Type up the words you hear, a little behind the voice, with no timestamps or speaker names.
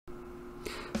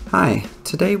Hi,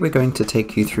 today we're going to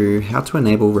take you through how to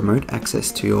enable remote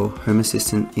access to your Home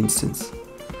Assistant instance.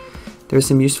 There is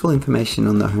some useful information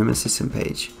on the Home Assistant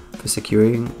page for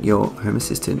securing your Home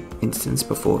Assistant instance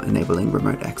before enabling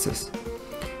remote access.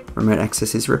 Remote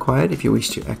access is required if you wish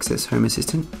to access Home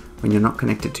Assistant when you're not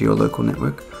connected to your local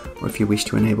network, or if you wish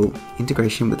to enable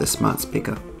integration with a smart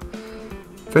speaker.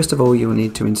 First of all, you will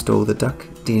need to install the Duck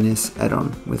DNS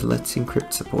add-on with Let's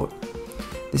Encrypt support.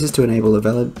 This is to enable a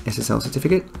valid SSL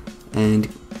certificate and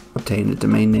obtain a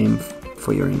domain name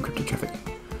for your encrypted traffic.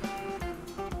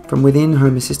 From within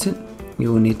Home Assistant,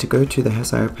 you will need to go to the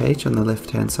Hassio page on the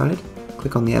left-hand side,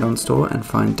 click on the add-on store and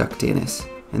find Duck DNS,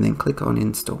 and then click on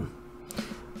Install.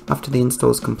 After the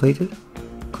install is completed,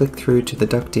 click through to the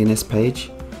Duck DNS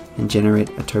page and generate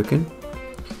a token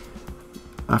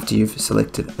after you've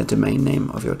selected a domain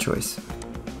name of your choice.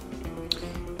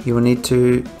 You will need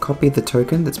to copy the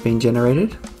token that's been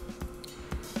generated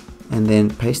and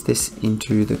then paste this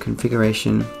into the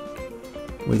configuration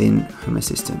within Home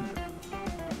Assistant.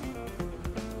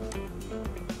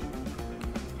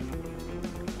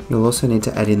 You'll also need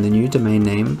to add in the new domain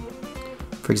name,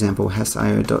 for example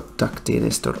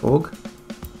hassio.duckdns.org,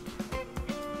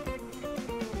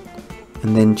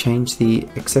 and then change the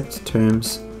accept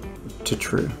terms to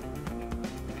true.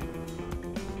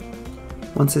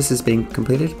 Once this has been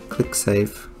completed, click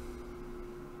Save.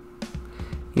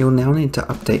 You'll now need to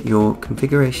update your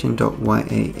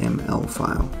configuration.yaml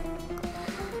file.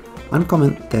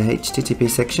 Uncomment the HTTP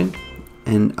section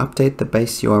and update the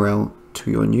base URL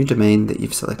to your new domain that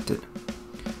you've selected.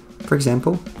 For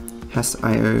example,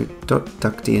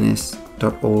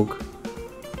 hassio.duckdns.org,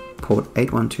 port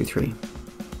 8123.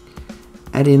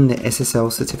 Add in the SSL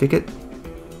certificate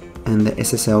and the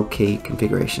SSL key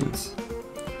configurations.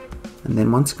 And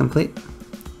then once complete,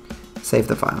 save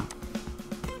the file.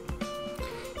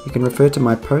 You can refer to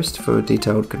my post for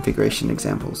detailed configuration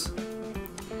examples.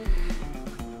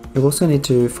 You'll also need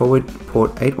to forward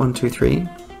port 8123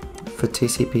 for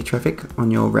TCP traffic on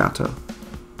your router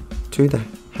to the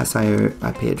Hassio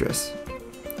IP address.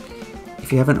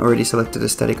 If you haven't already selected a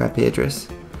static IP address,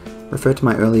 refer to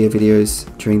my earlier videos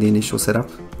during the initial setup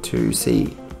to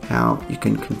see how you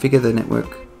can configure the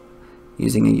network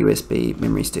using a USB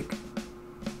memory stick.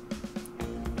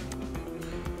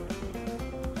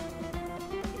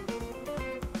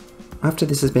 After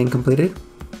this has been completed,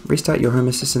 restart your Home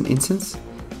Assistant instance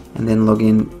and then log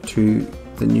in to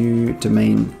the new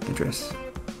domain address.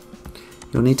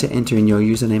 You'll need to enter in your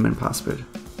username and password.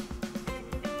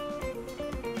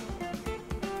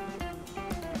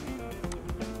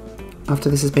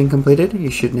 After this has been completed, you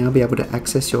should now be able to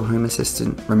access your Home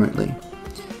Assistant remotely.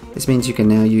 This means you can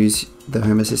now use the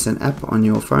Home Assistant app on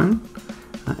your phone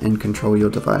and control your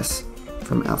device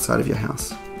from outside of your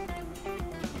house.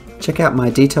 Check out my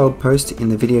detailed post in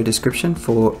the video description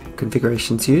for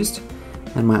configurations used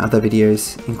and my other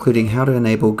videos, including how to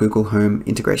enable Google Home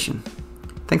integration.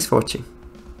 Thanks for watching.